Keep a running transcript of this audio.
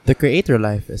The Creator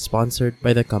Life is sponsored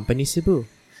by the company Cebu.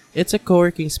 It's a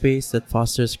co-working space that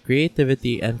fosters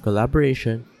creativity and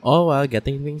collaboration, all while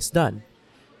getting things done.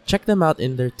 Check them out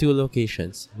in their two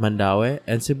locations, Mandaue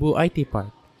and Cebu IT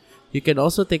Park. You can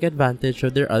also take advantage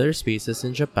of their other spaces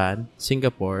in Japan,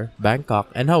 Singapore,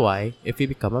 Bangkok, and Hawaii if you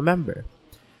become a member.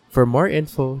 For more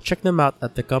info, check them out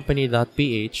at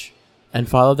thecompany.ph and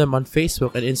follow them on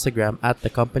Facebook and Instagram at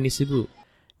thecompanycebu.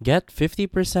 Get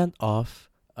 50% off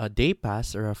a day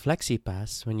pass or a flexi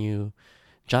pass when you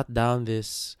jot down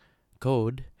this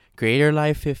code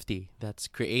CreatorLife50. That's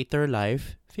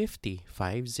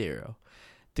CreatorLife50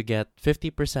 to get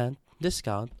 50%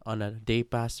 discount on a day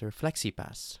pass or flexi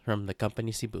pass from the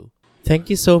company Cebu. Thank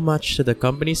you so much to the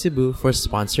company Cebu for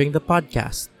sponsoring the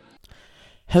podcast.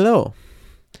 Hello.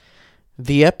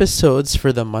 The episodes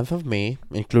for the month of May,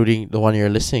 including the one you're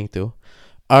listening to,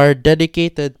 are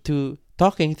dedicated to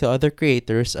talking to other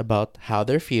creators about how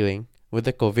they're feeling with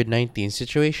the COVID-19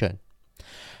 situation.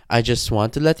 I just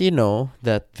want to let you know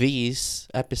that these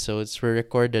episodes were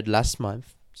recorded last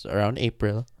month, so around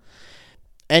April.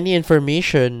 Any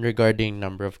information regarding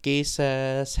number of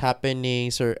cases,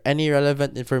 happenings, or any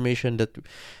relevant information that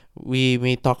we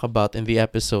may talk about in the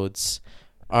episodes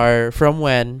are from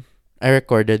when I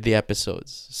recorded the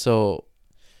episodes. So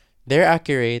they're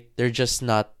accurate, they're just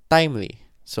not timely.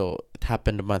 So it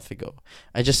happened a month ago.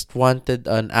 I just wanted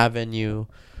an avenue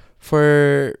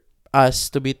for us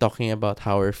to be talking about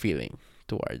how we're feeling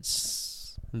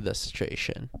towards the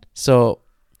situation. So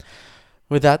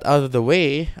with that out of the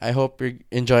way, I hope you're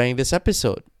enjoying this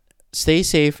episode. Stay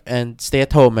safe and stay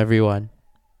at home, everyone.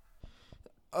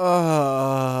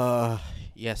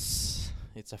 Yes.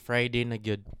 It's a Friday na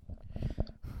good.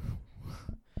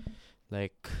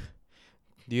 Like,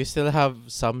 do you still have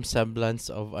some semblance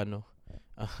of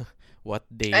what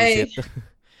day is it?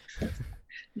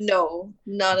 No,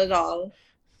 not at all.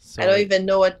 So I don't even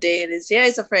know what day it is. Yeah,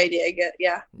 it's a Friday, I guess.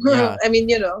 Yeah. yeah, I mean,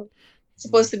 it's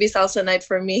supposed to be salsa night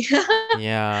for me.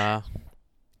 yeah,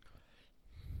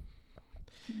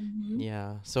 Mhm.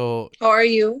 yeah. So How are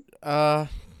you?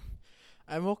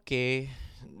 I'm okay.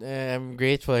 I'm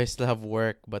grateful I still have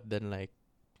work, but then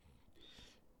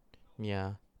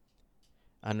yeah,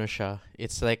 ano siya?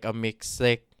 It's like a mix.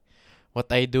 Like what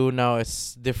I do now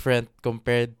is different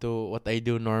compared to what I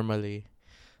do normally.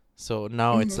 So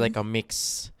now it's Mm-hmm. like a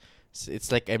mix. It's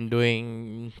like I'm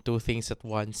doing two things at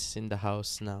once in the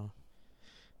house now.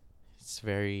 It's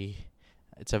very,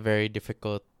 it's a very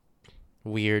difficult,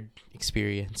 weird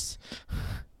experience.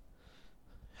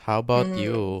 How about Mm.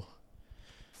 you?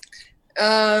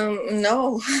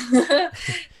 No.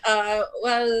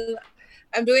 Well,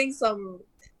 I'm doing some.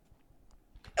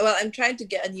 Well, I'm trying to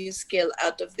get a new skill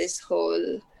out of this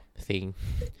Thing.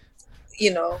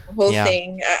 whole Yeah.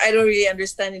 thing. I don't really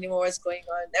understand anymore what's going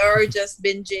on, or just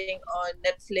binging on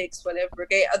Netflix, whatever.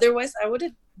 Okay, otherwise I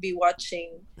wouldn't be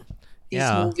watching these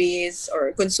Yeah. movies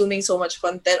or consuming so much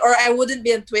content, or I wouldn't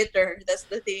be on Twitter. That's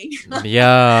the thing.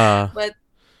 Yeah. But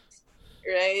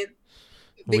right,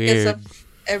 because of Weird.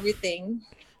 everything.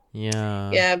 Yeah.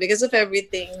 Yeah, because of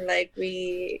everything, like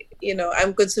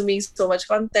I'm consuming so much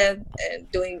content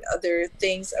and doing other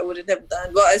things I wouldn't have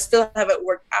done. Well, I still haven't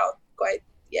worked out quite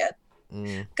yet.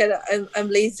 Mm. I'm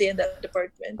lazy in that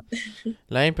department.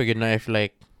 Lain pag na if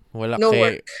like wala No kay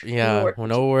work, no yeah, work.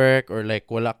 no work or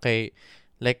like wala kay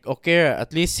like okay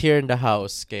at least here in the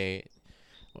house kay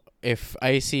if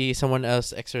I see someone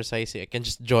else exercising I can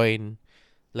just join.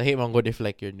 Lahi man good if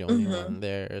like you're the only Mm-hmm. one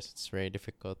there. It's very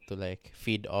difficult to like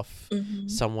feed off Mm-hmm.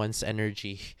 someone's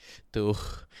energy to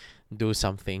do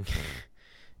something.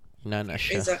 Na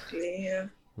siya. Exactly.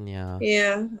 Yeah. Yeah.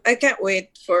 Yeah. I can't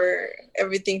wait for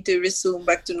everything to resume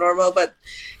back to normal. But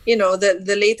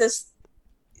the latest,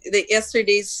 the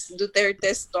yesterday's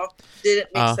Duterte's talk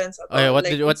didn't make sense at all. What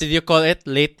Like did you call it?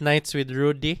 Late nights with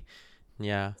Rudy?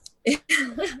 Yeah.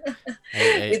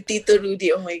 I with Tito Rudy.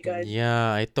 Oh my god.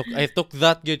 yeah, I took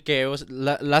that good care. It was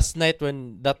last night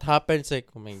when that happened. It's like,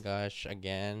 oh my gosh,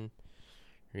 again,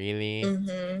 really?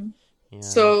 Mm-hmm. Yeah,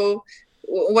 So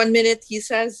 1 minute he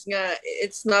says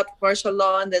it's not martial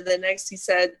law, and then the next he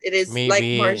said it is like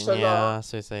maybe. martial law. Yeah,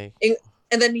 so it's like,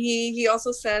 And then he also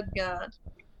said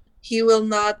he will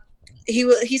not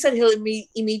he said he'll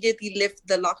immediately lift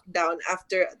the lockdown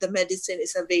after the medicine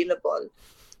is available.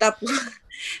 Tapos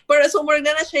pero so more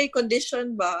na siya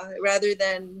condition ba rather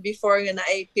than before nga na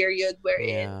ay period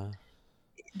wherein yeah,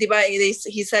 di ba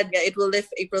he said nga it will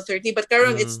lift April 30 but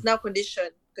karon it's mm, now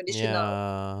conditional.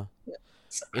 yeah.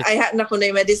 So, It. I had na ko na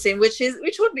yung medicine which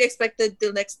would be expected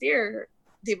till next year,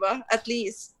 di ba? At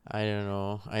least. I don't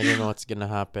know. I don't know what's gonna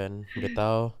happen.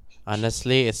 Bitaw.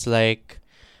 Honestly, it's like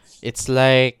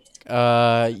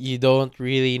you don't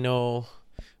really know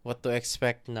what to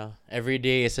expect now. Every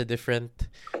day is a different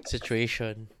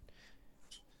situation.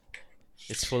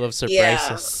 It's full of Yeah.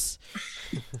 surprises.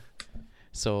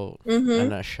 So, Mm-hmm.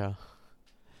 ana siya.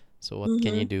 So, what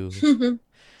can you do? Mm-hmm.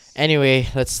 Anyway,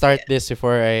 let's start Yeah. this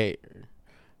before I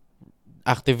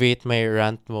activate my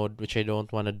rant mode, which I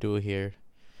don't want to do here.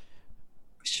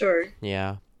 Sure.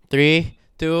 Yeah. 3,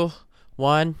 2,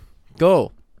 1,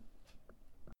 go!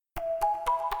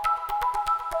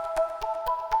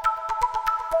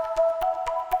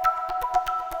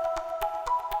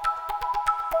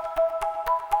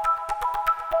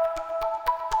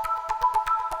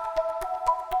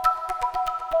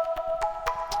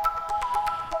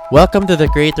 Welcome to The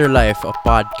Creator Life, a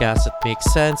podcast that makes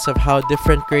sense of how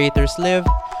different creators live.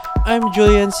 I'm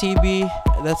Julian CB,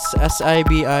 that's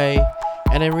SIBI,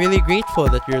 and I'm really grateful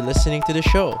that you're listening to the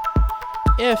show.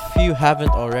 If you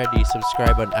haven't already,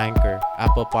 subscribe on Anchor,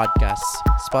 Apple Podcasts,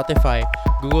 Spotify,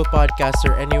 Google Podcasts,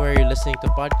 or anywhere you're listening to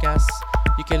podcasts.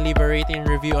 You can leave a rating and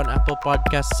review on Apple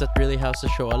Podcasts. That really helps the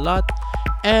show a lot.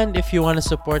 And if you want to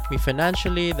support me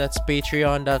financially, that's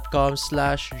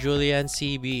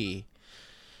patreon.com/JulianCB.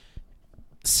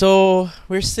 So,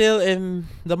 we're still in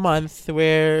the month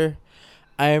where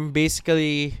I'm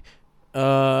basically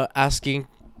asking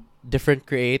different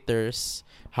creators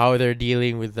how they're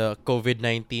dealing with the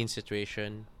COVID-19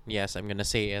 situation. Yes, I'm gonna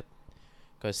say it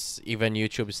because even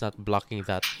YouTube is not blocking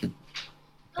that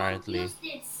apparently.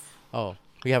 Oh,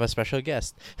 we have a special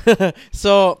guest.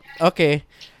 So, okay,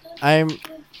 I'm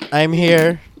I'm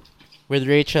here with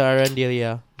Rachel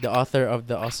Arandilla, the author of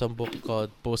the awesome book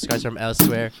called Postcards from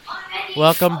Elsewhere.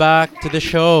 Welcome back to the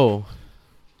show.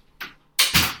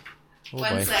 Oh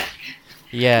One boy. sec.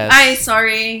 Yes. Hi,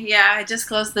 sorry. Yeah, I just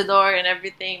closed the door and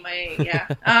everything. I'm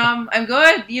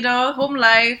good. Home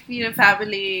life,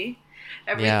 family,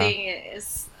 everything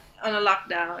is on a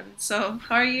lockdown. So,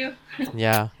 how are you?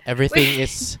 Yeah.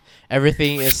 Wait.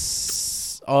 Everything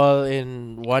is all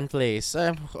in one place.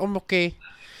 I'm okay.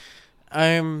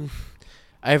 I'm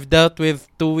I've dealt with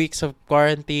 2 weeks of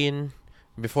quarantine.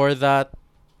 Before that,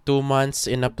 2 months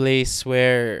in a place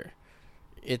where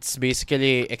it's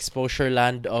basically exposure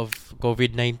land of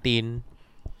COVID-19,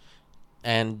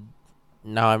 and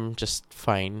now I'm just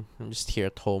fine. I'm just here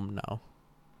at home now.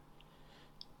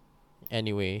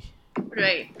 Anyway,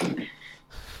 Right.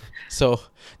 so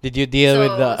did you deal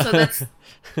with So the that's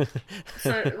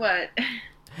so what?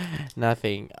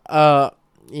 nothing?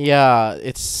 Yeah,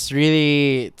 it's a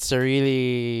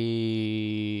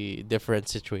really different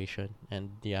situation,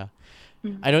 and yeah,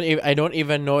 I don't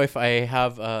even know if I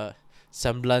have a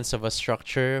semblance of a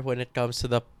structure when it comes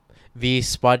to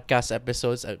these podcast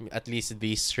episodes. At least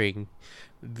these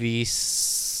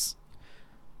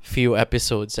few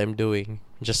episodes I'm doing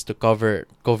just to cover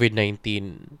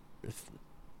COVID-19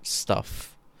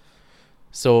 stuff.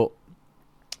 So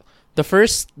the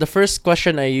first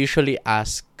question I usually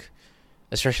ask,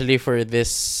 especially for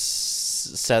this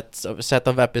set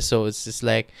of episodes, is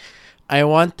like, I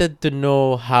wanted to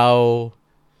know how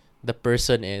the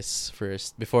person is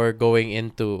first before going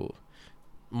into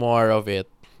more of it.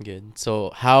 Good.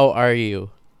 So, how are you?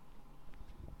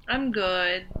 I'm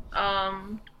good.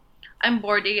 I'm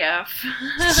bored AF.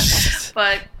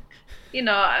 But,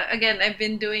 again, I've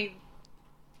been doing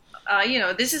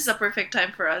this is a perfect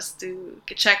time for us to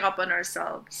check up on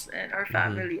ourselves and our Mhm.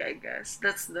 family, I guess.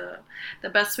 That's the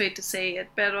best way to say it.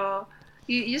 Pero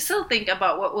you still think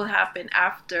about what will happen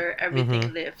after everything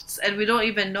Mhm. lifts. And we don't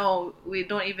even know. We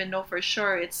don't even know for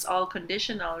sure. It's all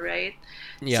conditional, right?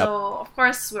 Yep. So, of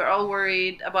course, we're all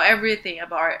worried about everything,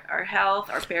 about our health,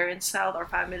 our parents' health, our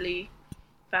families,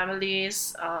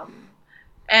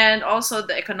 and also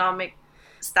the economic Mhm.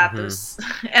 status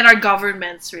and our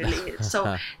governments really.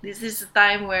 So this is a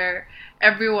time where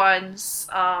everyone's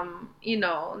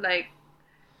like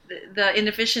the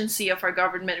inefficiency of our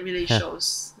government really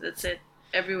shows. That's it.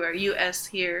 Everywhere, US,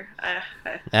 here, I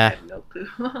Ah, have no clue.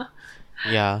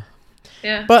 yeah.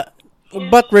 Yeah. But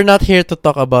we're not here to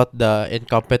talk about the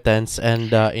incompetence and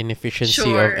the inefficiency of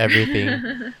Sure.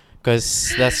 everything,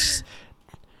 because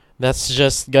that's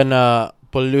just gonna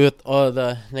pollute all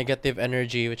the negative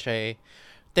energy, which I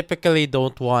typically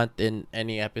don't want in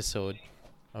any episode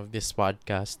of this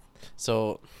podcast.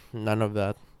 So none of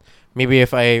that. Maybe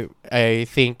if I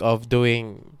think of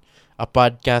doing a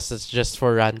podcast that's just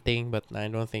for ranting, but I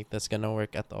don't think that's gonna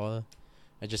work at all.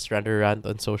 I just rather rant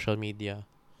on social media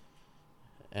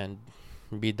and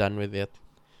be done with it.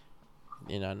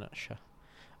 Not sure.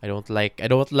 I don't like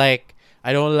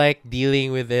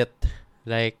dealing with it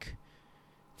like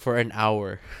for an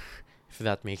hour, if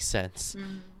that makes sense.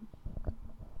 Mm.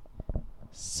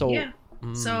 So Yeah.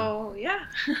 So yeah.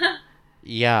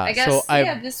 Yeah. I So guess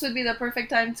I this would be the perfect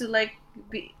time to like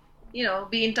be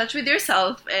in touch with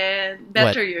yourself and what?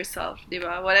 better yourself,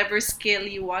 diba? Whatever skill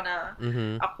you wanna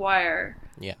Mm-hmm. acquire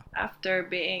Yeah. after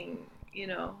being,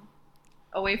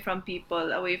 away from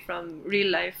people, away from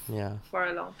real life Yeah. for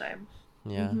a long time.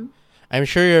 Yeah. Mm-hmm. I'm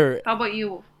sure you're. How about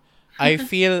you? I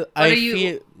feel. What I are you?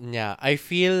 feel. Yeah. I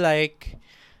feel like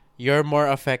you're more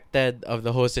affected of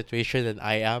the whole situation than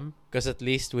I am. Because at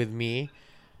least with me,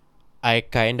 I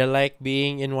kind of like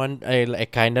being in one. I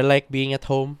kind of like being at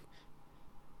home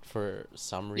for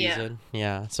some Yeah, reason.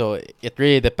 Yeah. So it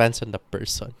really depends on the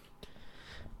person.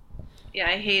 yeah,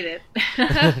 I hate it.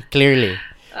 Clearly.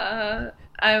 uh,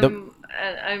 The.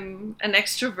 I'm an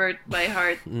extrovert by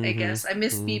heart. I Mm-hmm. guess I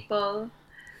miss Mm, people.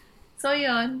 So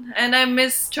yon. And I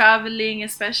miss traveling,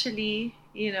 especially,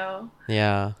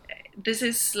 yeah. this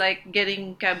is like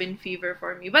getting cabin fever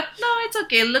for me. But no, it's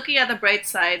okay. Looking at the bright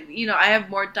side, I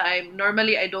have more time.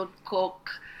 Normally, I don't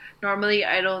cook. Normally,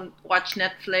 I don't watch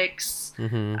Netflix.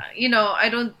 Mm-hmm. I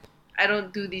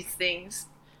don't do these things.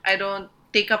 I don't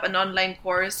take up an online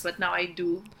course, but now I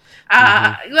do.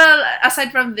 Mm-hmm. Well,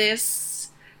 aside from this,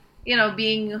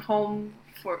 being home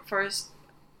for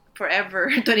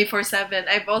forever 24/7,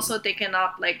 I've also taken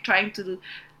up like trying to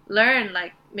learn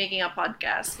like making a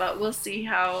podcast, but we'll see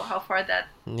how far that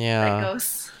Yeah.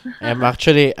 goes. I am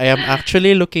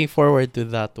actually looking forward to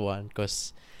that one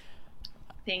because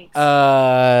Thanks.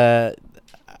 uh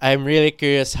I'm really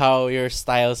curious how your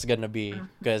style's gonna be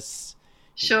because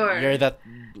you're Sure. that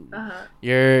Uh-huh.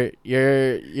 you're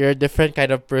a different kind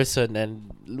of person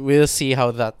and we'll see how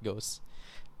that goes.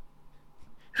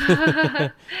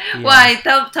 Yeah. Why?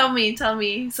 Tell me.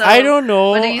 I So, don't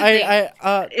what do know. you think?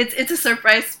 It's a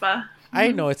surprise pa.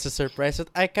 I know it's a surprise, but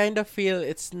I kind of feel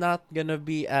it's not gonna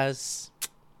be as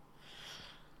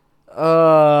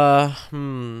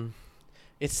hmm.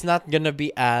 It's not gonna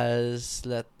be as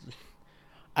let.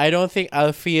 I don't think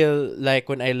I'll feel like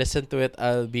when I listen to it,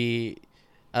 I'll be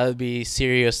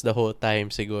serious the whole time,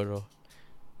 siguro.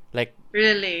 Like,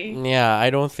 Really? yeah, I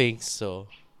don't think so.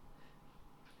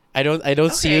 I don't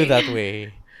see you Okay. that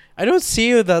way. I don't see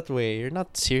you that way. You're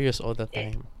not serious all the Eh,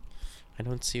 time. I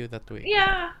don't see you that way.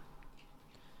 yeah.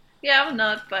 Yeah, I'm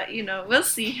not, but we'll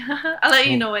see. I'll let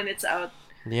you Well, know when it's out.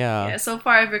 yeah. Yeah, so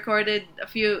far I've recorded a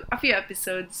few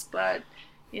episodes, but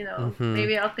Mhm.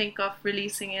 maybe I'll think of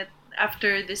releasing it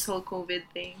after this whole COVID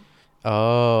thing. Yeah.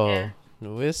 Oh,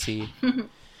 we'll see.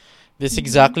 This is Mhm.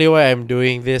 exactly why I'm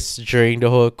doing this during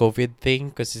the whole COVID thing,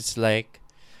 because it's like,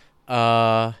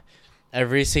 uh,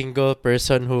 every single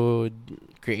person who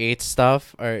creates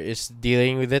stuff or is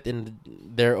dealing with it in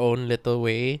their own little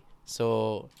way.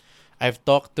 So, I've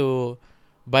talked to,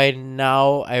 by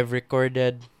now I've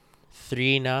recorded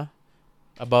three na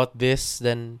about this.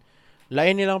 Then,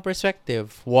 lain nilang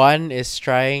perspective. One is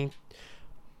trying.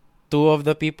 Two of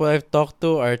the people I've talked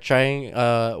to are trying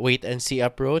wait and see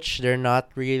approach. They're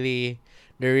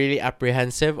really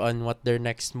apprehensive on what their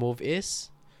next move is.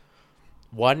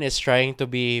 One is trying to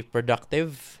be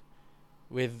productive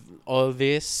with all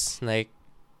this, like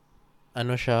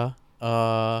ano siya,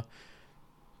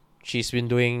 she's been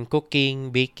doing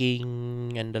cooking,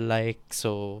 baking and the like,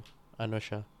 so ano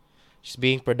siya. She's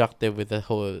being productive with the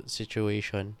whole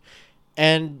situation.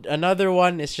 And another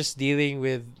one is just dealing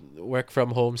with work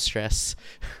from home stress.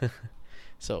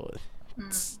 So Mm.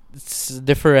 it's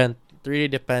different. It really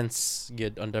depends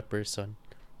good on the person.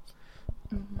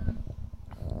 Mhm.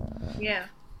 Yeah.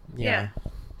 Yeah. Yeah.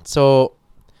 So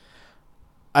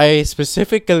I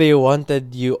specifically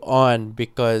wanted you on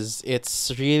because it's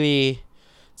really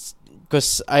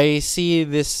because I see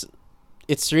this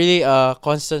it's really a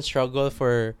constant struggle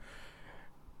for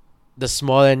the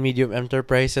small and medium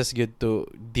enterprises good to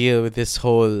deal with this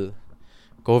whole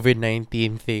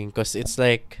COVID-19 thing because it's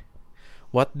like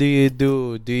what do you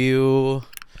do? Do you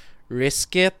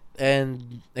risk it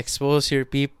and expose your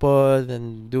people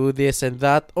and do this and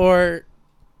that or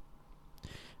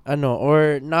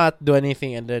not do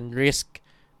anything and then risk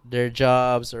their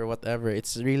jobs or whatever.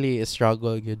 It's really a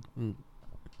struggle. Good.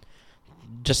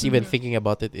 Just even Mhm. thinking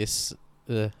about it is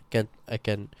I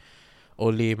can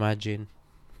only imagine.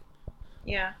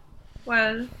 Yeah.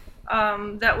 Well,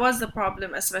 that was the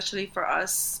problem, especially for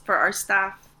us, for our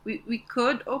staff. We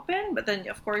could open, but then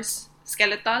of course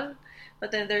skeletal. But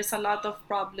then there's a lot of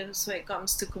problems when it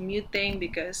comes to commuting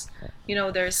because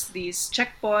there's these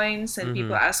checkpoints and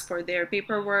people Mm-hmm. ask for their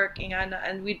paperwork and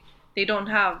they don't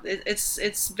have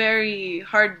it's very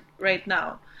hard right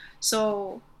now.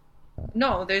 So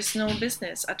no, there's no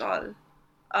business at all.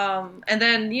 And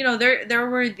then there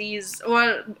were these,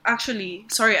 well, actually,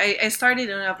 sorry, I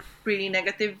started on a pretty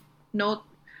negative note,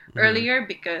 earlier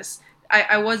because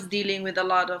I was dealing with a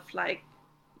lot of like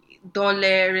dole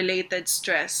related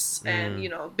stress and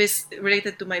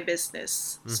related to my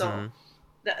business. So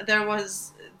there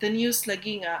was the news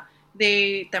lagi nga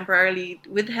they temporarily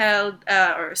withheld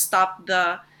or stopped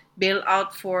the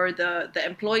bailout for the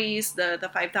employees, the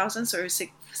 5,000 or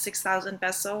 6,000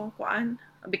 peso kuan,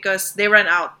 because they ran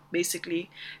out basically.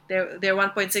 Their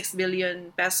 1.6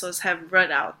 billion pesos have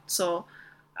run out. So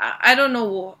I don't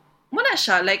know muna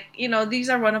siya, like, these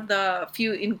are one of the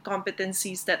few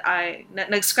incompetencies that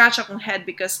nag-scratch akong head,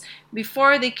 because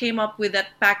before they came up with that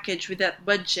package, with that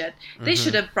budget, they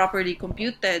should have properly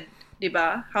computed,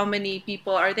 diba? How many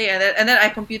people are they? And then I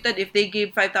computed, if they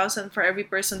gave 5,000 for every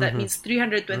person, that means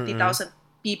 320,000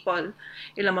 people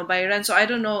ilang mabayaran. So I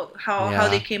don't know how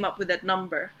they came up with that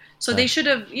number. So they should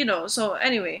have, so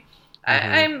anyway,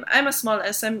 I'm a small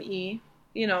SME,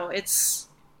 it's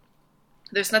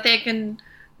there's nothing I can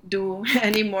do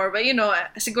anymore, but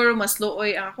siguro mas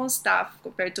looy ang akong staff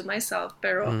compared to myself,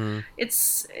 pero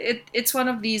it's one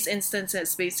of these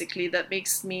instances basically that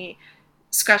makes me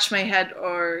scratch my head,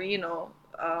 or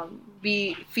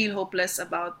feel hopeless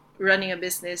about running a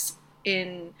business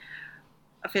in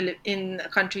a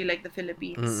country like the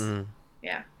Philippines.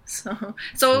 Yeah.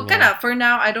 So kind of for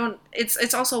now, I don't.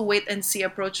 It's also wait and see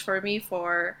approach for me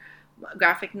for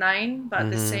Graphic 9, but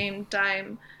at the same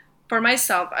time, for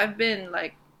myself, I've been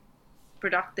like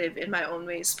productive in my own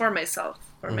ways for myself,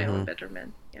 for my own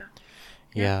betterment.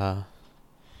 Yeah.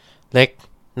 Like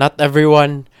not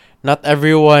everyone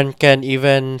can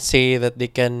even say that they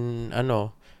can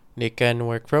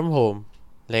work from home.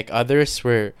 Like others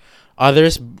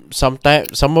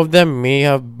sometimes, some of them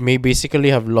may basically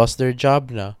have lost their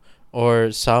job na, or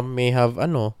some may have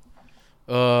no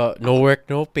work,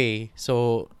 no pay.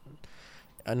 So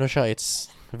siya, it's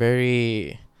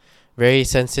very very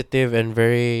sensitive and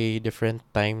very different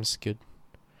times, good.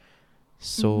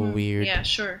 So weird. Yeah,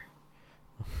 sure.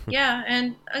 Yeah,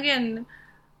 and again,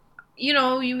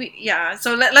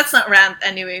 so let's not rant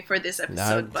anyway for this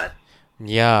episode, but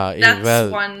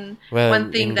that's one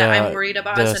thing that I'm worried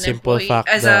about as an employee,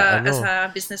 as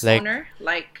a business owner.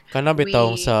 Like, kana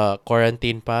bitong sa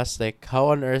quarantine pass, like how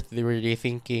on earth were they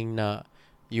thinking na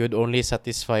you would only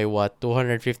satisfy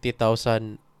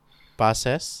 250,000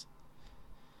 passes?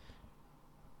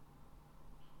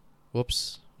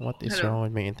 Whoops. What is wrong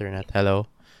with my internet? Hello?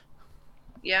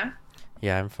 Yeah?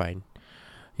 Yeah, I'm fine.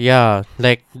 Yeah,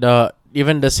 like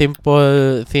even the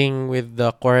simple thing with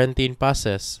the quarantine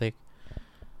passes, like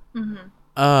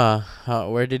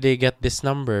where did they get this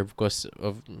number? Because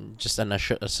of just an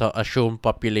assumed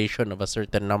population of a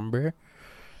certain number?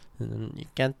 You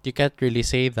can't really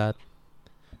say that.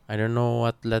 I don't know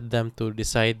what led them to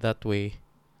decide that way.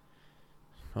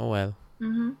 Oh well.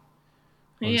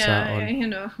 Yeah,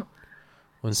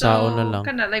 Unsaon na lang.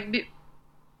 Kinda like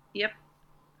yep.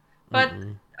 But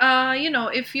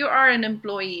if you are an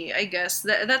employee, I guess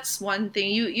that's one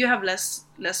thing. You have less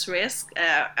risk.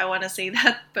 I want to say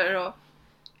that, pero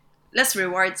less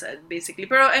rewards basically.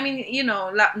 Pero I mean,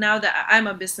 now that I'm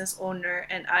a business owner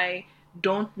and I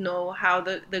don't know how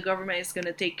the government is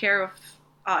gonna take care of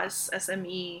us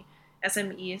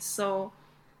SMEs. So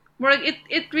more like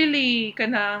it really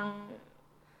kanang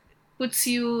puts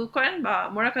you kuan ba,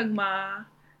 mura kag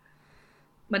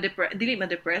dili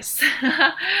ma-depressed.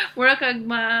 Mura kag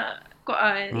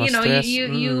kuan,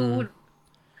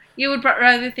 you would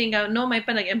rather think no, may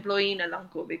pa nag-employee na lang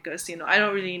ko, because I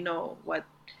don't really know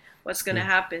what's gonna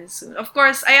happen soon. Of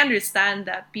course, I understand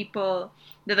that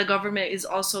the government is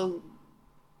also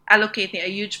allocating a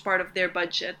huge part of their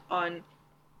budget on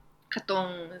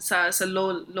katong sa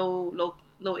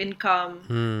low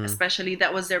income, especially.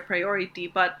 That was their priority,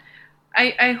 but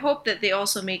I hope that they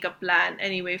also make a plan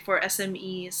anyway for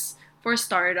SMEs, for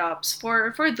startups,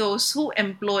 for those who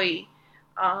employ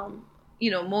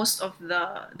most of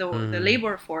the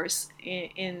labor force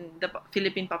in the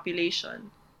Philippine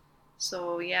population.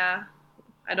 So yeah,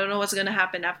 I don't know what's gonna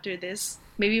happen after this.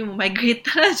 Maybe migrate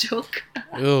na, joke.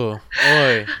 Ooh,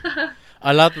 oy.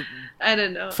 A lot. I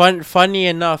don't know. Funny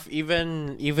enough,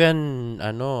 even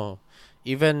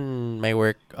my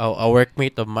a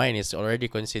workmate of mine is already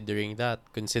considering na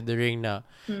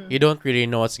you don't really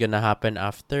know what's gonna happen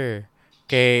after.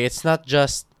 Okay, it's not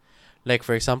just like,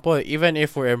 for example, even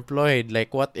if we're employed,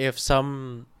 like what if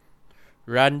some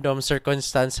random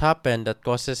circumstance happen that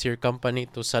causes your company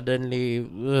to suddenly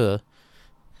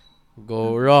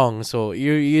go wrong? So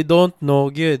you don't know,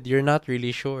 good. You're not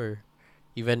really sure,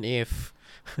 even if.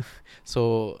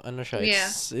 So siya,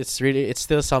 it's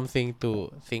still something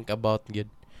to think about, good.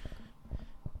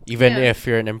 Even if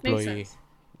you're an employee.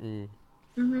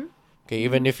 Okay,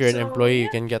 even if you're an So employee,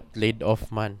 you yeah, can get laid off,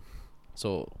 man.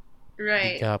 So, di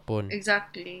right. gapon.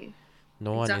 Exactly.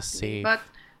 No one is Exactly. safe. But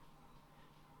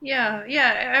yeah,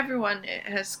 everyone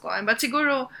has gone. But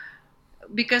siguro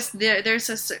because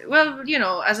there's well,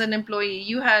 as an employee,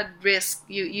 you had risk.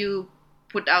 You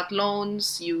put out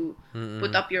loans, you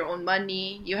put Mm-mm. up your own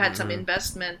money, you had some Mm-mm.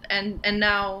 investment, and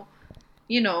now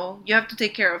you have to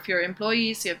take care of your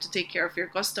employees, you have to take care of your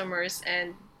customers,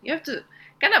 and you have to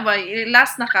kind of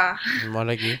last na ka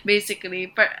Malagi.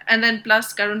 basically. And then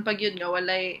plus karon pag yun nga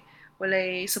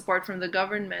walay support from the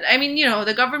government. I mean,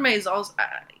 the government is also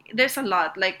there's a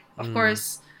lot, like, of Mm.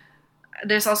 course,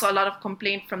 there's also a lot of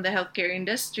complaint from the healthcare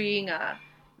industry nga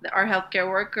our healthcare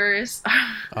workers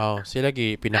Oh, sila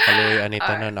gi pinakaluoy ani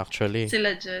are tanan actually.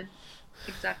 sila jud.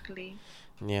 Exactly.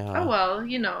 Oh Yeah. well,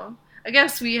 I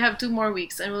guess we have 2 more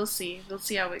weeks and we'll see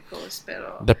how it goes,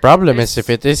 pero The problem is if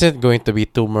there's it isn't going to be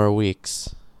 2 more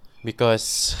weeks,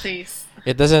 because please.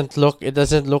 it doesn't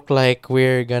look like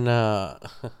we're gonna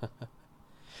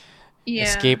Yeah.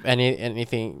 escape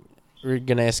anything. We're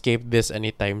gonna escape this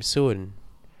anytime soon.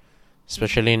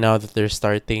 Especially now that they're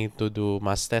starting to do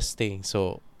mass testing.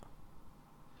 So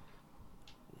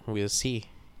we'll see.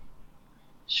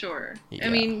 Sure. I Yeah.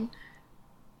 mean,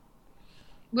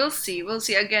 we'll see. We'll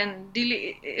see. Again,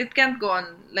 it can't go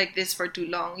on like this for too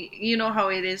long. You know how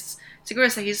it is. Siguro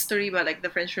sa history ba, like the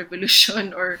French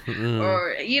Revolution, or Mm-mm.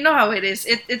 or you know how it is.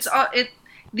 It's all it.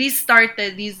 These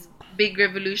big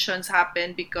revolutions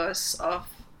happen because of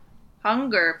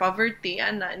hunger, poverty,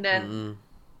 and then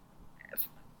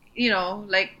Mm-mm.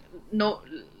 like no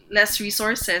less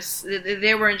resources.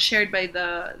 They weren't shared by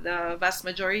the vast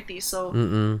majority. So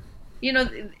Mm-mm. you know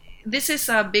this is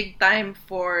a big time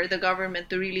for the government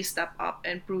to really step up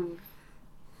and prove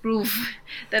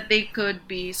that they could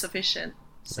be sufficient.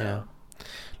 Yeah. So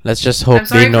Let's just I'm hope they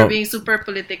sorry for know. being super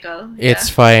political.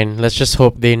 It's Yeah. fine. Let's just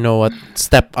hope they know what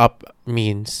step up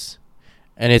means.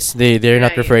 And they're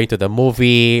not Right. referring to the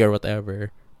movie or whatever.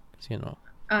 There's a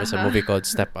Uh-huh. movie called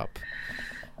Step Up.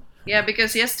 Yeah,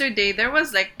 because yesterday there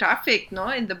was like traffic, no,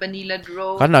 in the Banilad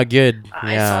Road. Kinda good.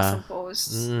 I saw Yeah. some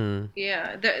posts. Mm.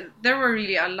 Yeah, there were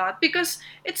really a lot because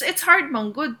it's hard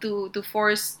man good to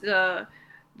force the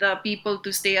people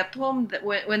to stay at home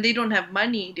when they don't have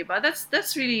money, diba?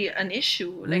 That's really an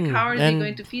issue. Like, how are they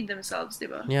going And to feed themselves,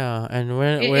 diba? yeah, and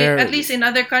where At where least in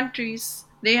other countries,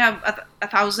 they have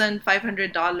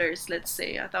 $1,500. Let's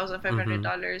say mm-hmm.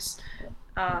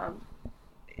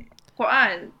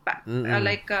 $1,500. Mm-mm.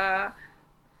 Like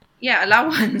yeah,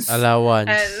 allowance. Allowance.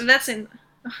 That's in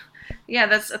yeah,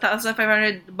 that's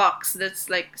 $1,500. That's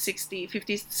like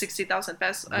 60,000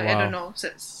 pesos. I don't Wow. know.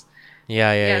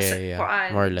 Yeah, yeah, Yeah, yeah, yeah.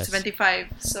 koan, More or less. 75.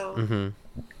 So Mm-hmm.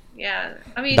 yeah,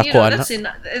 I mean, Dako ana. that's in.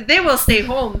 They will stay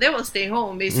home. They will stay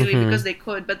home basically Mm-hmm. because they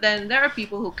could. But then there are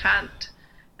people who can't,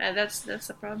 and that's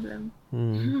a problem.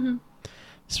 Mm.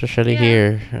 Especially Yeah,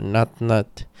 here. Not.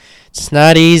 It's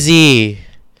not easy.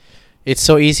 It's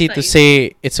so easy it's not to easy.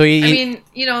 say. It's so I easy. mean,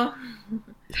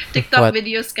 TikTok What?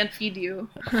 videos can feed you.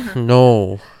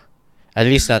 No. At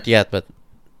least not yet, but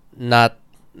not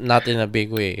not in a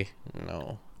big way.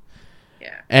 No.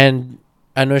 Yeah. And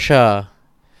ano siya,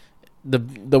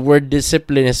 the word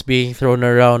discipline is being thrown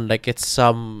around like it's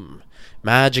some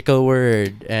magical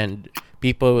word and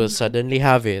people will Mm-hmm. suddenly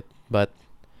have it, but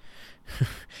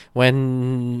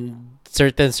when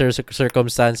certain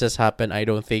circumstances happen, I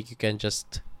don't think you can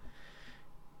just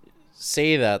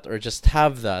say that or just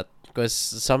have that, because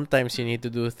sometimes you need to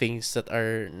do things that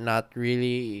are not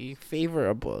really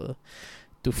favorable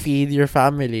to feed your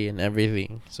family and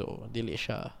everything. So dili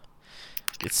siya.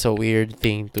 It's a weird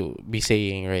thing to be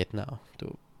saying right now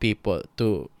to people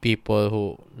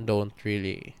who don't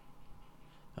really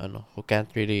who can't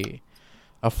really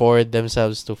afford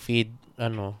themselves to feed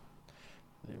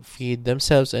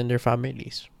themselves and their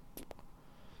families.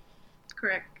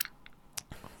 Correct.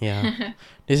 Yeah.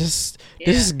 This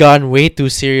Yeah. has gone way too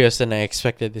serious than I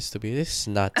expected this to be. This is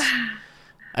nuts.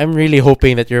 I'm really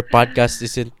hoping that your podcast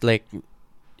isn't like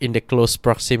in the close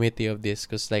proximity of this,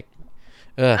 because like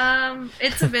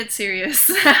It's a bit serious.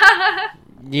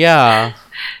 yeah.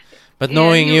 But Yeah,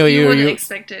 knowing you wouldn't you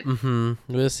expect it.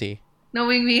 we'll see.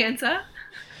 Knowing me, Ensa?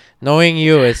 Knowing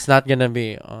you, it's not gonna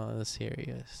be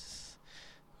serious.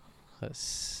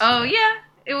 'Cause, Oh yeah,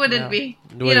 it wouldn't yeah, be.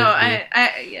 it wouldn't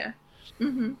be. Yeah.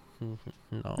 Hmm.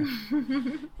 No.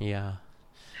 Yeah.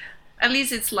 At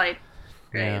least it's light,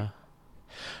 right? Yeah.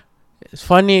 It's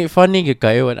funny gud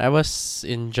kayo when I was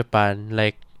in Japan,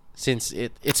 like since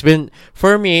it's been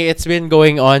for me it's been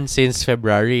going on since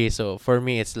February. So for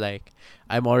me it's like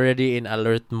I'm already in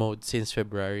alert mode since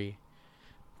February.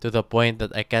 to the point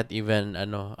that I can't even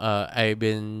I've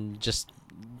been just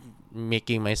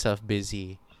making myself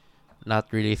busy, not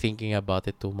really thinking about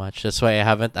it too much. That's why I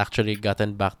haven't actually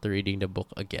gotten back to reading the book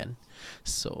again.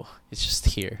 So it's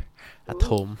just here at Ooh.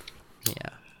 home.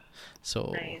 Yeah.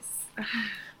 So Nice.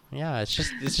 yeah, it's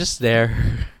just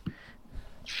there.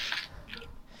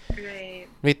 Right.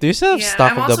 Wait, do you still have Yeah,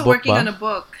 stock I'm of the also book, working on a ba?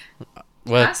 book.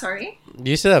 What? Sorry. Do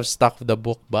you still have stock of the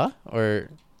book, ba? Or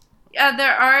Yeah,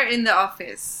 there are in the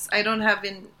office. I don't have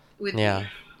in with yeah.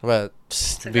 me. Well,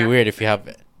 It's a it'd be weird graphic if you novel.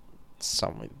 have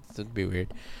some. It'd be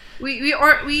weird.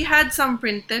 We had some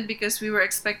printed because we were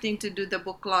expecting to do the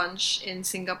book launch in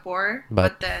Singapore,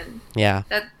 But but then yeah.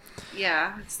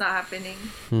 it's not happening.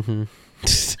 Mm-hmm.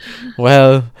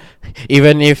 Well,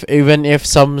 even if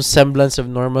some semblance of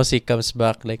normalcy comes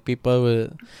back, like people will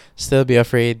still be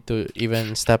afraid to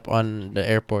even step on the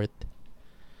airport.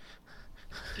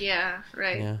 Yeah,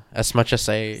 right. Yeah, as much as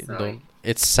I So don't,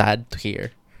 it's sad to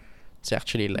hear. It's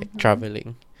actually like Mhm.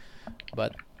 traveling,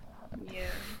 but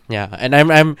yeah. yeah, and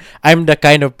I'm the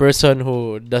kind of person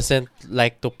who doesn't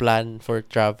like to plan for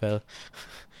travel.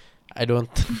 I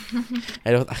don't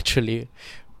I don't actually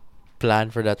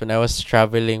plan for that. When I was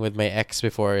traveling with my ex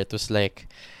before, it was like,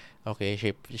 okay,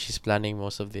 she's planning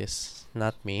most of this,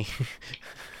 not me.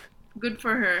 Good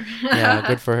for her. Yeah,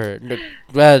 good for her.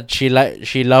 Well, she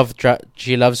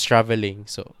loves traveling,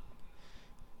 so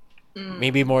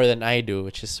maybe Mm, more than I do,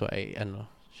 which is why I know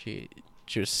she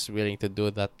was willing to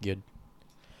do that. Good.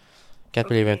 Can't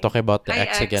believe I'm okay. talking about the Hi,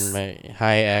 ex again. X. My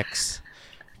hi ex.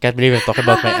 Can't believe I'm talking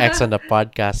about my ex on the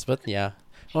podcast, but yeah,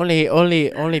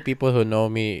 only people who know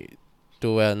me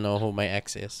too well know who my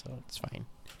ex is, so it's fine.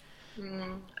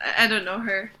 I don't know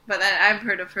her, but I've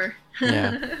heard of her.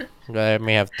 Yeah, I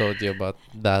may have told you about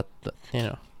that, but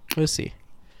we'll see.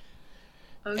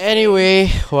 Okay. Anyway,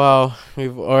 wow,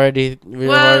 we've already.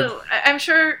 Well, I'm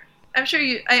sure. I'm sure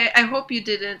you. I hope you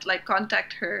didn't like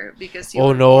contact her because you Oh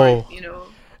were bored. no, You know,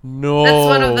 that's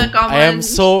one of the no! I am common.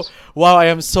 so wow. I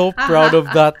am so proud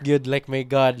of that. Good, like my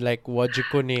God, like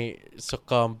Wajikuni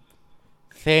succumbed.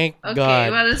 Thank Okay.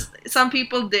 God. Well, some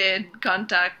people did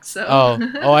contact. So.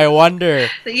 Oh, I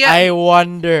wonder. Yeah. I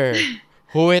wonder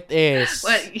who it Well. is.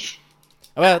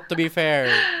 Well, to be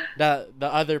fair, the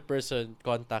other person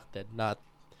contacted, not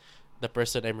the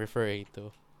person I'm referring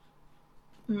to.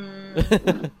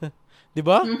 Hmm. 'Di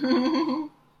ba?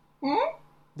 Hmm?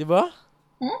 'Di ba?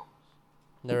 Hmm?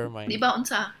 Never Di mind. ba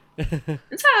unsa?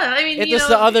 Unsa? I mean, It you was know.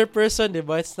 the other person, 'di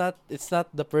ba? It's not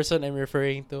the person I'm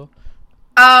referring to.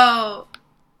 Oh,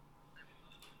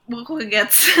 who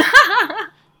gets?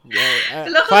 Yeah,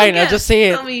 Look who fine, I'll just gets.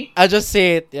 say it. Tell me. I'll just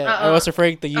say it. Yeah, I was Uh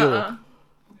referring to uh. you.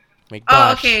 My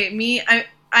Oh, gosh. okay. Me,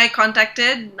 I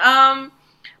contacted.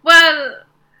 Well,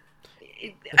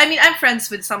 I mean, I'm friends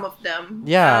with some of them,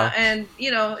 Yeah. and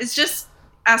it's just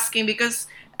asking because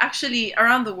actually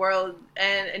around the world,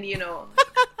 and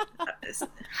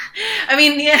I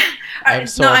mean, yeah, I'm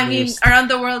no, so I mean amused. around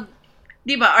the world,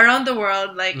 diba? Around the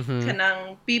world, like Mhm.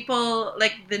 kanang people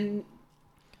like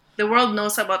the world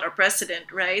knows about our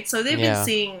president, right? So they've been Yeah.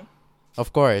 seeing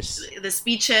Of course. the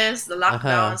speeches, the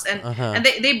Uh-huh. lockdowns, and Uh-huh. and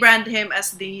they brand him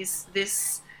as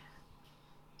this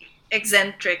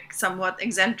eccentric, somewhat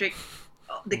eccentric,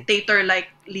 dictator-like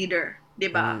leader,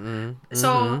 diba? Mm-mm.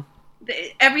 So Mhm.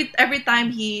 every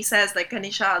time he says like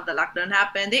kanisha the lockdown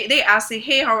happened, they ask say,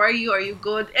 hey, how are you? Are you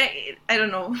good? I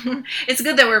don't know. It's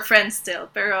good that we're friends still,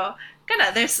 pero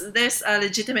kinda there's a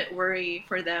legitimate worry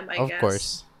for them, I Of guess,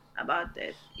 course. about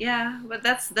it. Yeah, but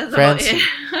that's about Friends it.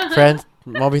 friends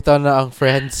mabitaw na ang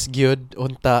friends gyud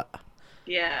unta.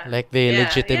 Yeah, Like they yeah.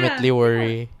 legitimately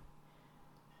worry.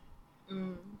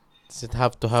 Mm. Does it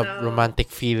have to have So romantic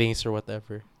feelings or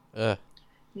whatever? Ugh.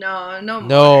 no more.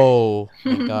 No.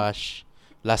 My gosh.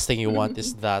 Last thing you want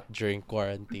is that during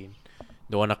quarantine.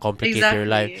 Don't want to complicate your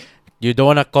life. Exactly. You don't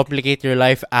want to complicate your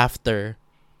life after.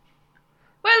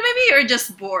 Well, maybe you're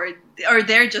just bored, or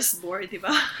they're just bored, diba?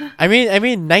 I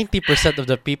mean 90% of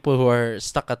the people who are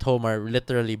stuck at home are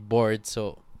literally bored,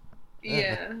 so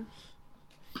Yeah,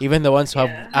 even the ones who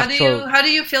have yeah. actual How do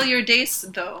you fill your days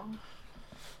though?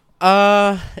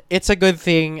 uh it's a good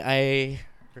thing I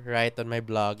write on my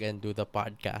blog and do the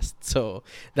podcast. So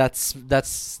those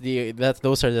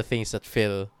are the things that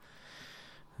fill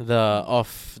the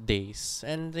off days.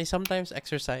 And they sometimes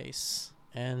exercise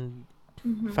and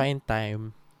Mm-hmm. find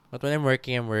time. But when I'm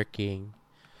working, I'm working.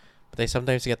 But I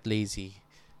sometimes get lazy,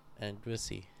 and we'll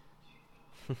see.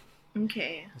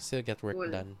 Okay, I still get work cool.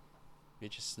 done,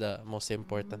 which is the most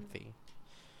important thing.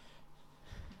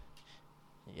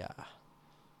 Yeah.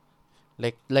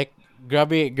 Like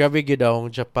grabe gid ang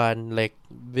Japan, like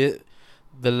the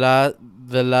the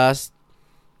last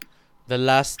the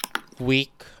last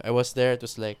week I was there, it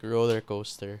was like roller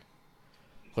coaster.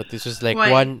 But this was like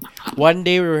Why? one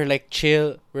day we were like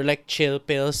chill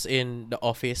pills in the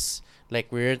office. Like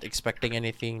we weren't expecting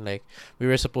anything. Like we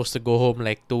were supposed to go home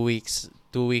like 2 weeks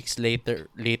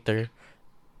later.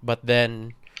 But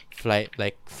then flight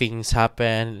like things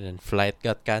happened and flight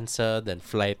got cancelled and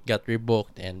flight got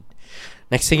rebooked and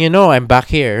next thing you know I'm back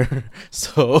here.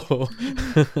 So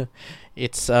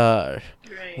it's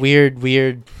Right.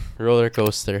 weird roller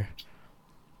coaster.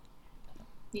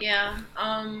 Yeah.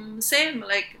 Same.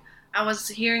 Like I was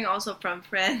hearing also from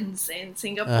friends in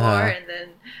Singapore, Uh-huh. and then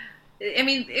I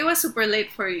mean it was super late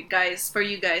for you guys,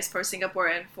 for Singapore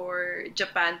and for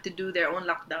Japan to do their own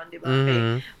lockdown, di ba? Okay.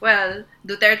 Mhm. Well,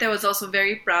 Duterte was also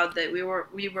very proud that we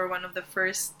were one of the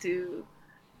first to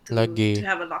Lagi.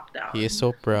 have a He is lockdown. so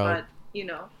proud. But you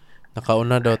know,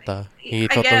 Nakauna daw I, ta. He I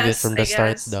totaled it guess from I the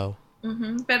start guess. daw.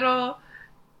 Pero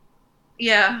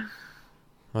yeah.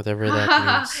 Whatever that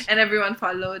means. And everyone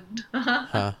followed.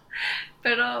 Huh.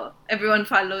 Pero everyone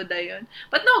followed ayun.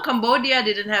 But no, Cambodia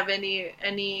didn't have any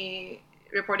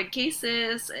reported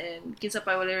cases, and kinsa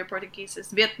pa wala reported cases.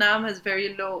 Vietnam has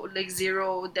very low, like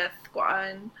zero death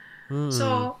kuan.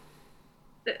 So,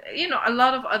 a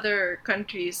lot of other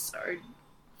countries are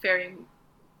faring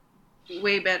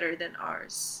way better than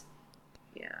ours.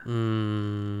 Yeah.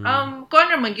 Kuan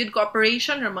raman gyud,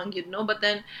 cooperation raman gyud, no, but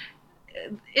then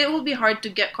it will be hard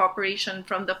to get cooperation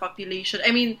from the population.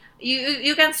 I mean,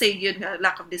 you can say yun nga,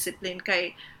 lack of discipline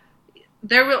kay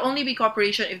there will only be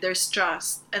cooperation if there's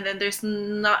trust, and then there's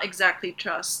not exactly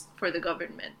trust for the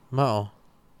government. Mao.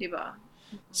 Diba?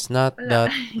 It's not Wala.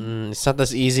 that it's not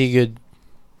as easy good.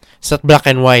 It's not black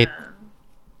and white.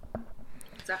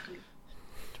 Exactly.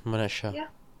 Muna siya. Yeah.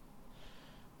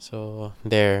 So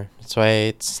there. That's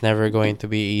why it's never going to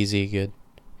be easy good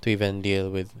to even deal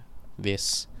with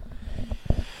this.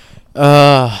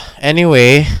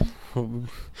 Anyway,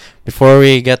 before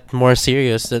we get more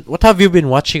serious, what have you been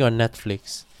watching on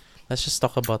Netflix? Let's just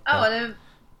talk about Oh, that.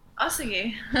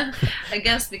 sige. I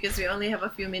guess because we only have a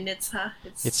few minutes, huh?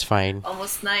 It's fine.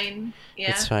 Almost 9.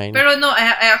 Yeah. It's fine. Pero no,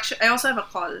 I also have a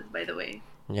call, by the way,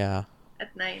 Yeah.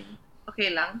 at 9. Okay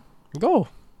lang. Go.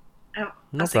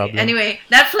 No Sige. problem. Anyway,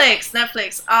 Netflix.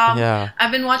 Yeah.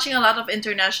 I've been watching a lot of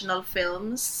international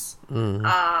films. Mm.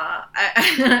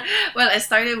 I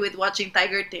started with watching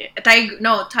Tiger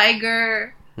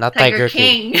Not Tiger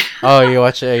King. Oh, you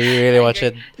watch it? You really watch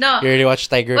it? No. You really watch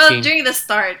Tiger Well, King? during the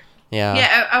start. Yeah.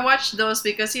 Yeah, I watched those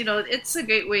because it's a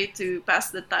great way to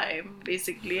pass the time,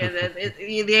 basically, and then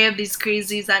they have these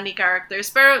crazy Zani characters.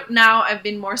 But now I've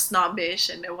been more snobbish,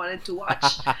 and I wanted to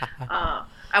watch.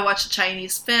 I watched a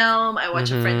Chinese film. I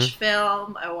watched a French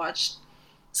film.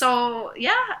 So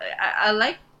yeah, I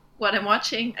like what I'm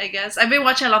watching. I guess I've been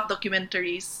watching a lot of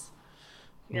documentaries.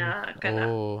 Yeah,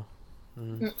 kinda. Oh.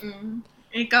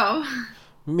 Ikaw?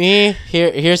 Me,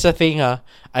 here's the thing,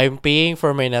 I'm paying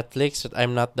for my Netflix, but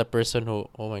I'm not the person who,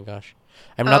 oh my gosh.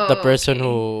 I'm not the person okay.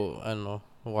 who, I don't know,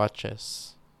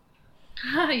 watches.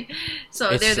 So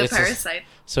It's- they're the it's a- parasite.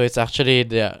 So it's actually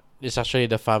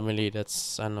the family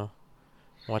that's,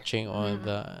 watching on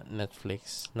the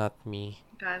Netflix, not me.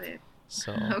 Got it.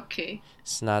 So Okay.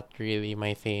 it's not really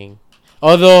my thing.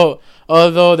 Although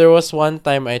there was one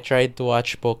time I tried to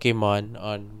watch Pokemon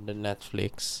on the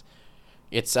Netflix.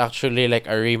 It's actually like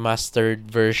a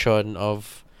remastered version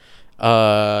of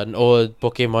an old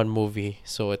Pokemon movie.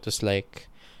 So it was like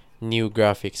new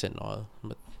graphics and all.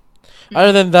 But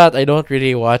other than that, I don't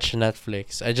really watch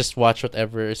Netflix. I just watch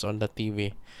whatever is on the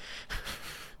TV.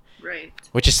 Right.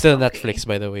 Which is still Okay. Netflix,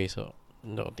 by the way, so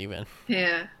don't even.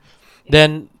 Yeah.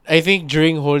 Then I think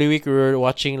during Holy Week we were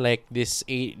watching like this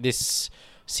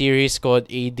series called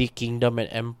AD Kingdom and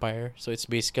Empire. So it's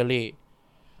basically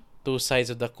two sides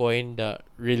of the coin, the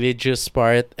religious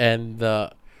part and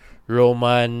the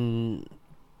Roman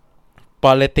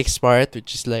politics part,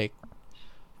 which is like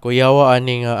kuyawa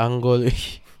ani nga angle.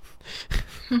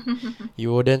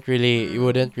 you wouldn't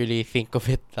really think of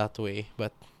it that way,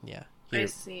 but yeah. I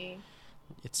see.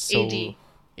 It's so AD.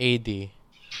 AD.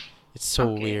 It's so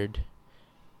Okay. weird.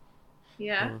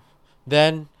 Yeah.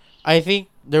 Then I think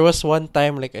there was one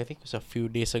time, like I think it was a few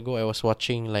days ago, I was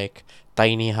watching like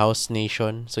Tiny House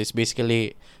Nation. So it's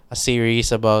basically a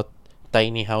series about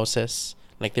tiny houses.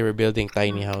 Like they were building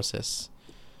tiny houses.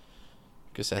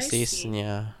 Because I at least, see.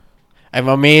 yeah, I'm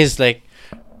amazed. Like,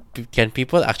 can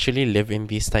people actually live in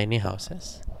these tiny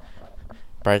houses?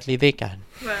 Partly they can.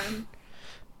 Well,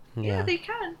 yeah, Yeah. they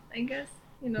can, I guess.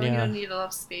 You Yeah. don't need a lot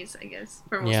of space, I guess,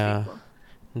 for most Yeah. people.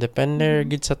 Depende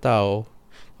gid sa tao.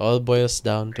 All boils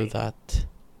down to Right. that.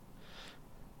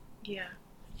 Yeah.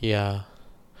 Yeah.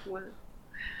 Well.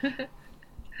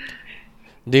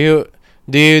 Do you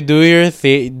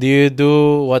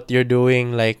do what you're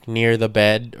doing like near the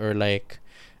bed or like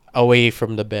away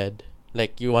from the bed?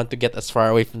 Like you want to get as far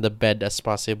away from the bed as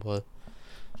possible.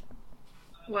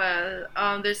 Well,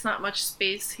 there's not much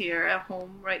space here at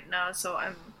home right now, so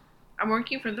I'm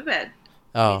working from the bed,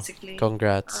 Oh, basically.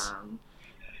 congrats.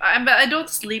 But I don't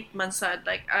sleep, Mansad.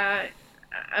 Like I'm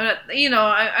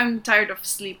not, I'm tired of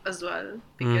sleep as well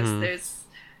because Mhm. there's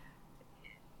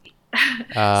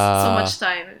so Ah, much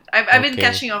time. I've been okay.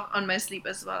 catching up on my sleep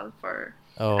as well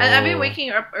and I've been Oh.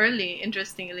 waking up early,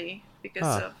 interestingly, because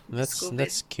Ah, of this COVID.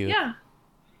 that's cute. Yeah,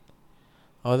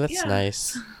 Oh, that's yeah.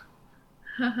 nice.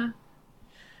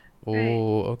 Right.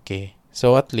 Oh, okay.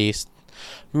 So at least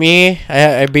me,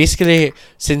 I basically,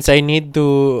 since I need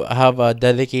to have a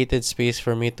dedicated space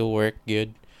for me to work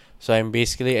good, so I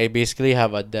basically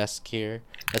have a desk here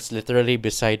that's literally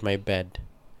beside my bed.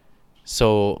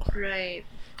 So Right.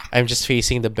 I'm just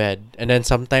facing the bed, and then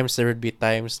sometimes there would be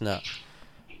times na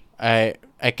I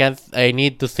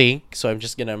need to think, so I'm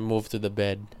just gonna move to the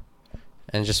bed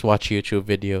and just watch YouTube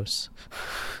videos.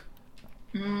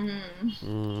 Mm,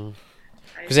 Mm.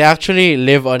 I Because I see. actually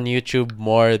live on YouTube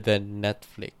more than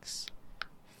Netflix.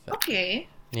 Okay.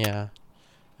 Yeah,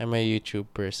 I'm a YouTube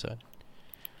person.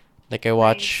 Like I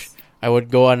watch, Nice. I would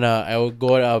go on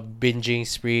a binging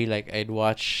spree. Like I'd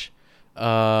watch,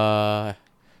 uh,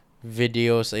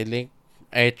 videos. I think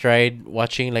I tried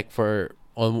watching like for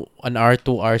on an hour,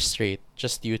 2 hours straight,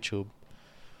 just YouTube.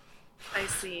 I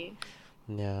see.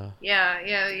 Yeah. Yeah,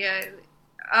 yeah, yeah.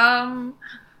 Um,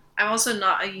 I'm also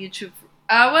not a YouTube.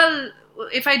 Well,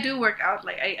 if I do work out,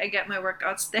 like I get my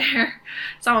workouts there.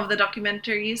 Some of the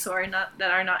documentaries or not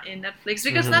that are not in Netflix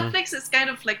because Mm-hmm. Netflix is kind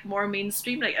of like more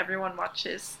mainstream. Like everyone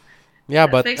watches Yeah,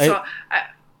 Netflix. So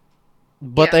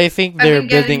but yeah, I think I've they're been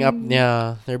building up. getting.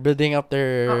 Yeah, they're building up Uh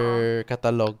their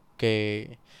catalog.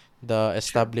 Okay, the True.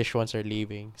 established ones are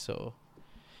leaving, so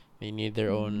they need their Mm,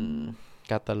 own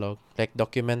catalog, like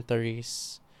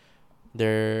documentaries.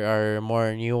 There are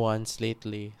more new ones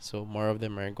lately, so more of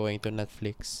them are going to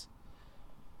Netflix.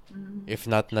 mm, If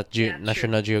not, yeah, true.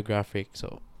 National Geographic.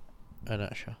 So, ano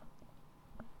siya.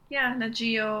 Yeah, Nat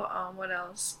Geo. What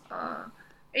else?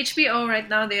 HBO right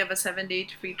now they have a 7 day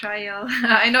free trial.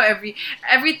 I know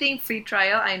everything free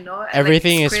trial. I know. Like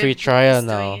Everything is free Scribd trial is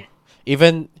doing now. it.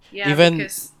 Even Yeah, even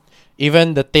because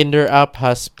even the Tinder app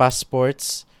has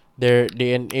passports. They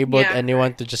enabled yeah,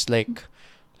 anyone to just like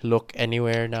look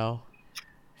anywhere now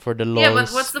for the yeah.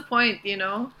 But what's lols. the point, you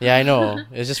know? Yeah, I know.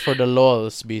 It's just for the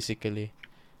lols basically.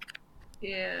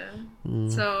 Yeah.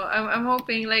 Mm. So I'm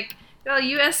hoping like well,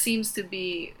 US seems to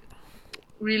be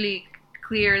really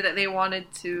clear that they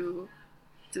wanted to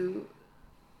to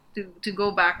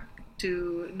go back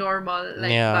to normal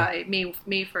like Yeah. by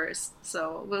May 1st.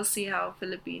 So we'll see how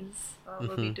Philippines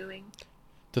will be Mm-hmm. doing.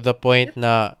 To the point Yep.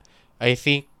 na I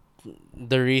think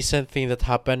the recent thing that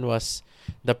happened was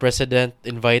the president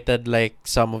invited like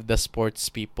some of the sports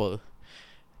people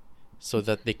so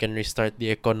that they can restart the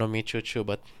economy, chuchu.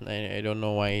 But I don't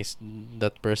know why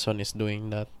that person is doing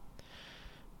that.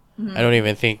 I don't Mm-hmm.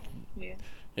 even think Yeah.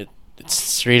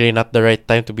 it's really not the right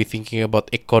time to be thinking about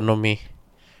economy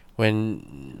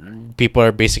when people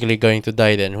are basically going to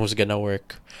die. Then who's gonna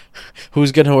work?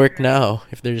 Who's gonna work Right. now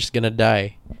if they're just gonna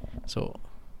die? So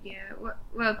Yeah.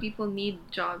 Well, people need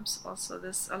jobs also.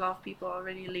 There's a lot of people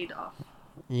already laid off.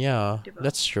 yeah, Diba?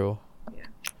 that's true. Yeah.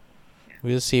 Yeah.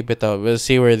 We'll see, but we'll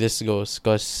see where this goes,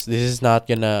 cause this is not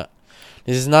gonna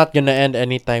end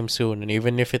anytime soon. And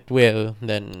even if it will,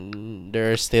 then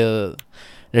there's still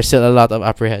a lot of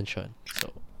apprehension.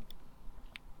 So,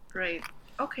 Right.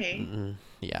 Okay.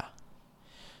 yeah.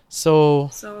 So,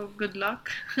 So good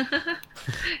luck.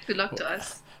 Good luck to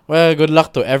us. well, good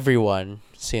luck to everyone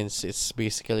since it's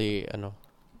basically a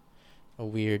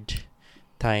weird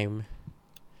time.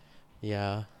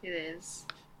 Yeah. It is.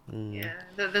 Mm, Yeah.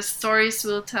 The stories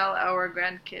we'll tell our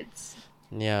grandkids.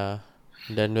 yeah.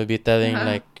 Then we'll be telling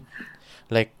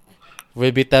like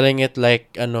we'll be telling it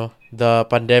like the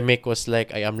pandemic was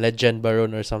like I am legend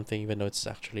baron or something, even though it's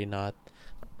actually not.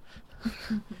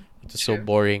 It's so True.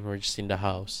 boring. We're just in the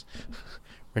house.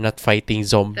 We're not fighting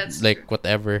That's true. like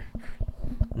whatever.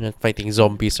 We're not fighting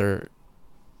zombies or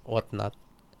whatnot.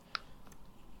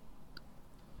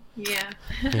 Yeah.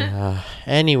 Yeah.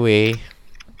 Anyway,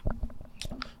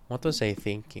 what was I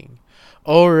thinking?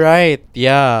 All right.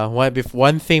 Yeah.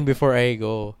 One thing before I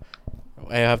go,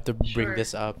 I have to bring Sure.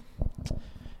 this up.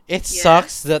 It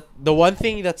sucks Yes. that the one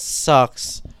thing that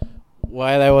sucks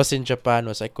while I was in Japan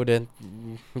was I couldn't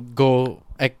go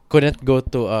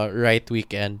to a right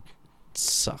weekend.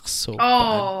 Sucks so bad.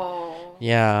 Oh.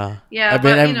 Yeah. Yeah, I've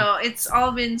been but I'm it's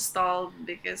all been stalled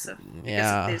because of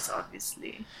yeah. this,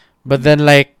 obviously. But then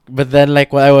like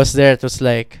while I was there, it was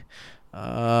like,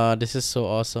 this is so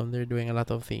awesome. They're doing a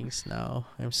lot of things now.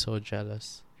 I'm so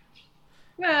jealous.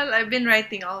 Well, I've been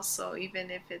writing also, even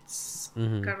if it's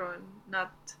Mm-hmm. karon,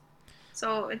 not.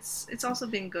 So it's also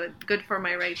been good for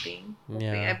my writing. Hoping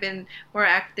Yeah. I've been more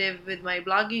active with my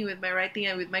blogging, with my writing,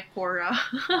 and with my Quora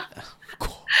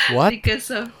What?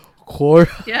 because of Core?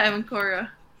 yeah, I'm on Quora.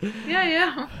 Yeah,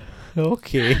 yeah,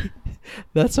 Okay.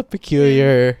 That's a yeah,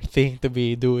 peculiar thing to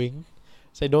be doing.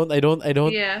 So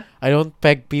yeah, I don't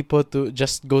peg people to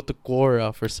just go to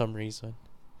Quora for some reason.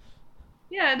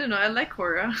 yeah. I don't know. I like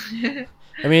Quora.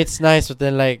 I mean, it's nice, but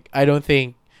then like I don't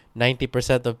think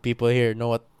 90% of people here know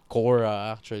what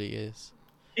Quora actually is.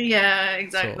 Yeah,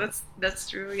 exactly. So That's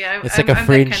true. Yeah, it's like I'm a I'm that kind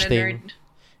fringe of thing. nerd.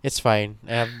 It's fine.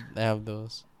 I have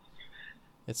those.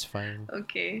 It's fine.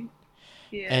 Okay.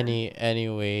 Yeah.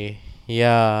 Anyway,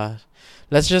 yeah.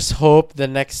 Let's just hope the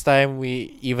next time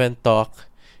we even talk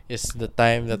is the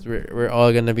time that we're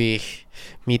all gonna be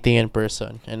meeting in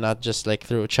person and not just like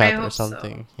through I chat or hope so.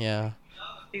 something. Yeah.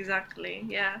 Exactly.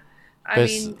 Yeah. I Cause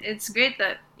mean, it's great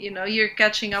that you're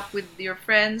catching up with your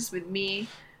friends, with me,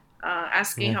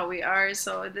 asking yeah. how we are.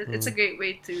 So it's a Mm. great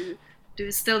way to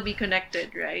still be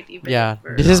connected, right? Even if Yeah.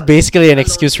 we're This is all basically an alone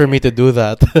excuse for me here. to do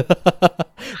that.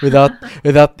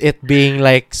 Without it being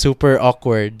like super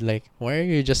awkward. Like, why are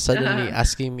you just suddenly Uh,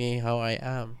 asking me how I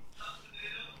am?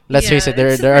 Let's face yeah, it, it's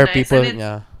there super are nice, and people, it.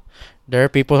 yeah. There are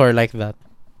people who are like that.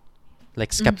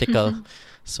 Like skeptical.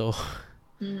 So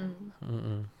Mm.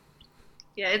 mm-mm.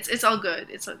 Yeah, it's all good.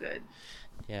 It's all good,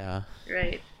 Yeah.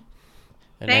 right?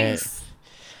 And Thanks.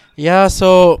 yeah,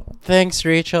 so thanks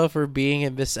Rachel for being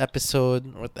in this episode.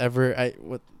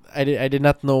 I did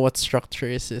not know what structure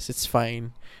is this. It's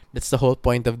fine. That's the whole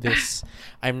point of this.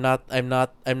 I'm not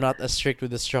as strict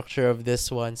with the structure of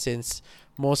this one since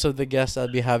most of the guests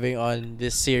I'll be having on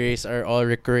this series are all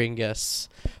recurring guests.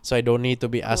 So I don't need to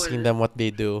be asking Cool. them what they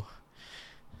do.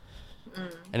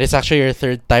 Mm. And it's actually your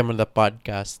third time on the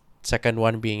podcast. Second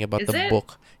one being about Is the it?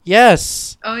 book.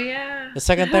 Yes. Oh yeah. The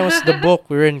second time was the book.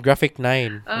 We were in graphic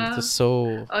 9 and it was uh,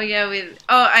 so oh yeah,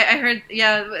 I heard,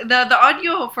 yeah, the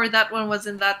audio for that one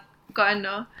wasn't that good,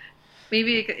 no.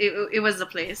 Maybe it was the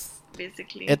place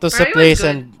basically, it was but a it was place good.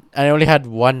 and I only had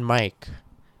one mic.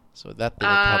 So that didn't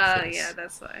help Yeah, things.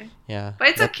 that's why. Yeah. But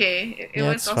it's That okay. It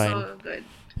yeah, was it's fine. also good.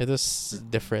 It was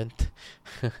different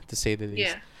to say the least.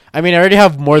 Yeah, I mean, I already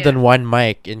have more yeah. than one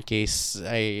mic in case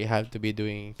I have to be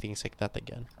doing things like that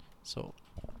again. So,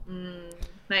 Mm,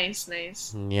 nice,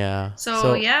 nice. yeah. So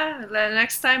So, yeah,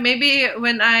 next time maybe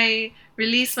when I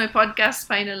release my podcast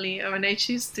finally, or when I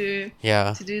choose to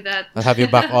yeah. do that. I'll have you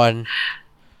back on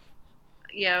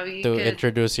Yeah, we to could,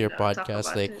 introduce your talk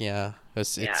podcast. about Like, it. yeah.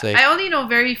 Because Yeah, it's like, I only know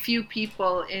very few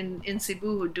people in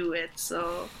Cebu who do it.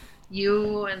 So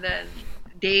you, and then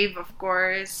Dave, of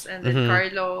course, and then mm-hmm.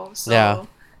 Carlo. Yeah. So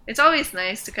it's always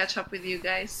nice to catch up with you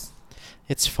guys.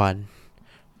 It's fun.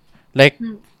 Like,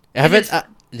 Hmm. I It haven't, is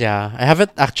fun. yeah, I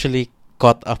haven't actually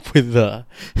caught up with the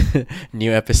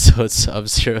new episodes of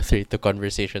 032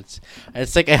 Conversations.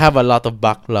 It's like I have a lot of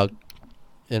backlog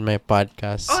in my Oh,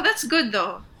 podcast. that's good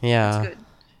though. That's Yeah. good.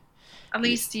 At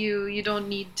least you don't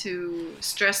need to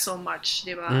stress so much,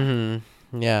 di ba?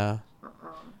 Mm-hmm. Yeah.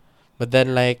 Uh-uh. But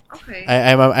then like Okay.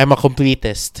 I'm a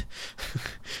completist.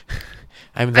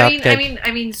 I'm I that mean, I kind. mean,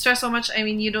 I mean, stress so much. I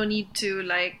mean, you don't need to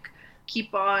like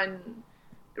keep on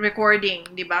recording,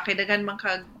 di ba? Kay daghan man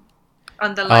kag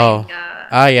on the line Oh.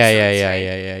 Ah, yeah, yeah, episodes, yeah, right?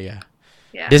 yeah, yeah, yeah.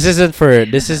 Yeah. This isn't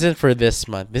for this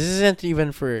month. This isn't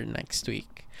even for next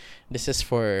week. This is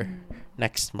for Mm.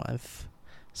 next month.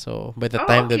 So by the Oh,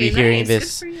 time they'll okay, be hearing nice. Good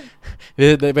this, for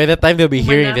you. by the time they'll be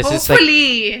hearing Umana. this, it's like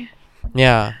Hopefully.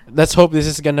 yeah. Let's hope this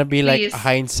is gonna be like a Please.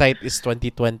 hindsight is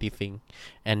 2020 thing,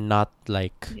 and not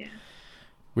like Yeah.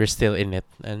 we're still in it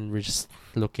and we're just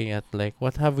looking at like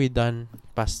what have we done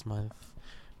past month.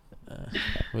 Uh,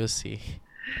 we'll see.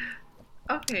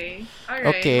 Okay. All right.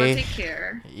 Well, Okay. take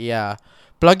care. Yeah.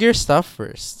 Plug your stuff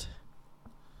first.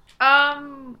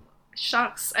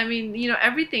 Shucks. I mean,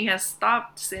 everything has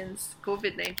stopped since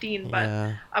COVID-19, but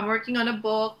Yeah. I'm working on a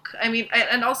book. I mean,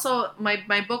 and also my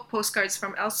book Postcards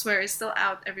from Elsewhere is still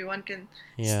out. Everyone can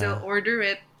still Yeah. order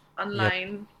it Yep.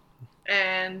 online.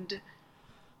 And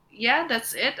yeah,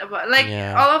 that's it. About like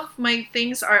Yeah. all of my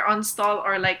things are on stall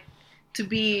or like to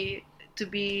be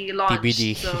TBD.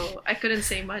 launched. So I couldn't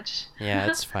say much. Yeah,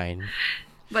 it's fine.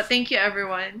 But thank you,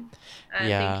 everyone. And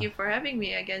Yeah. thank you for having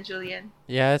me again, Julian.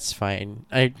 Yeah, it's fine.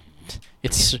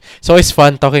 It's always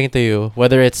fun talking to you,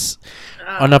 whether it's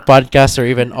on a podcast or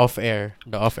even off air.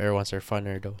 The off air ones are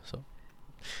funner though. So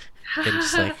You can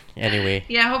just like anyway.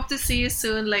 Yeah, hope to see you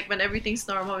soon. Like when everything's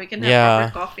normal, we can have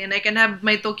Yeah. proper coffee, and I can have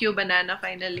my Tokyo banana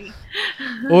finally.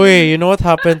 Uy, you know what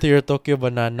happened to your Tokyo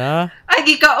banana? Ay,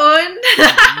 gikaon!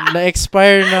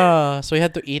 Na-expire na, so you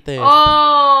had to eat it.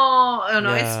 Oh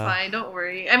no, it's Yeah. fine. Don't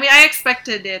worry. I mean, I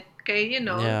expected it. Okay,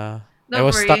 Yeah. Don't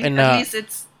worry. At least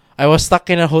it's. I was stuck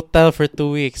in a hotel for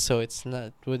 2 weeks, so it's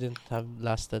not wouldn't have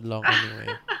lasted long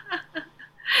anyway.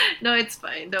 No, it's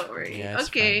fine. Don't worry. Yeah,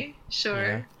 it's Okay, Yeah.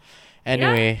 sure.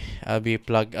 Anyway, I'll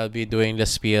be doing the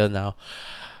spiel now.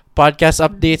 Podcast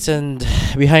updates and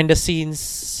behind the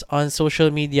scenes on social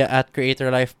media at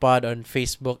Creator Life Pod on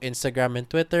Facebook, Instagram, and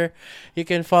Twitter. You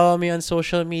can follow me on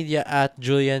social media at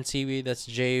JulianCB. That's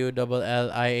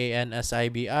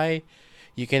JuLlianSibi.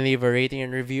 You can leave a rating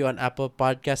and review on Apple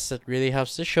Podcasts. That really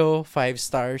helps the show. 5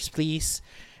 stars, please.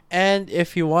 And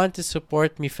if you want to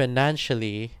support me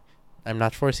financially, I'm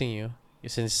not forcing you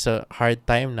since it's a hard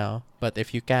time now. But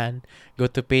if you can, go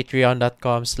to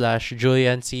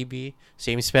patreon.com/JulianCB.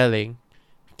 Same spelling,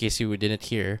 in case you didn't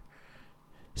hear.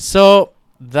 So,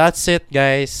 that's it,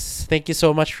 guys. Thank you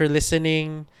so much for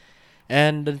listening.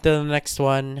 And until the next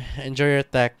one, enjoy your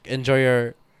tech, enjoy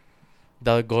your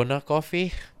Dalgona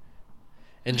coffee,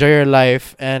 enjoy your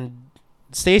life, and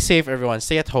stay safe, everyone.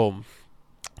 Stay at home.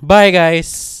 Bye,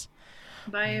 guys.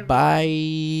 Bye. Everyone.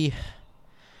 Bye.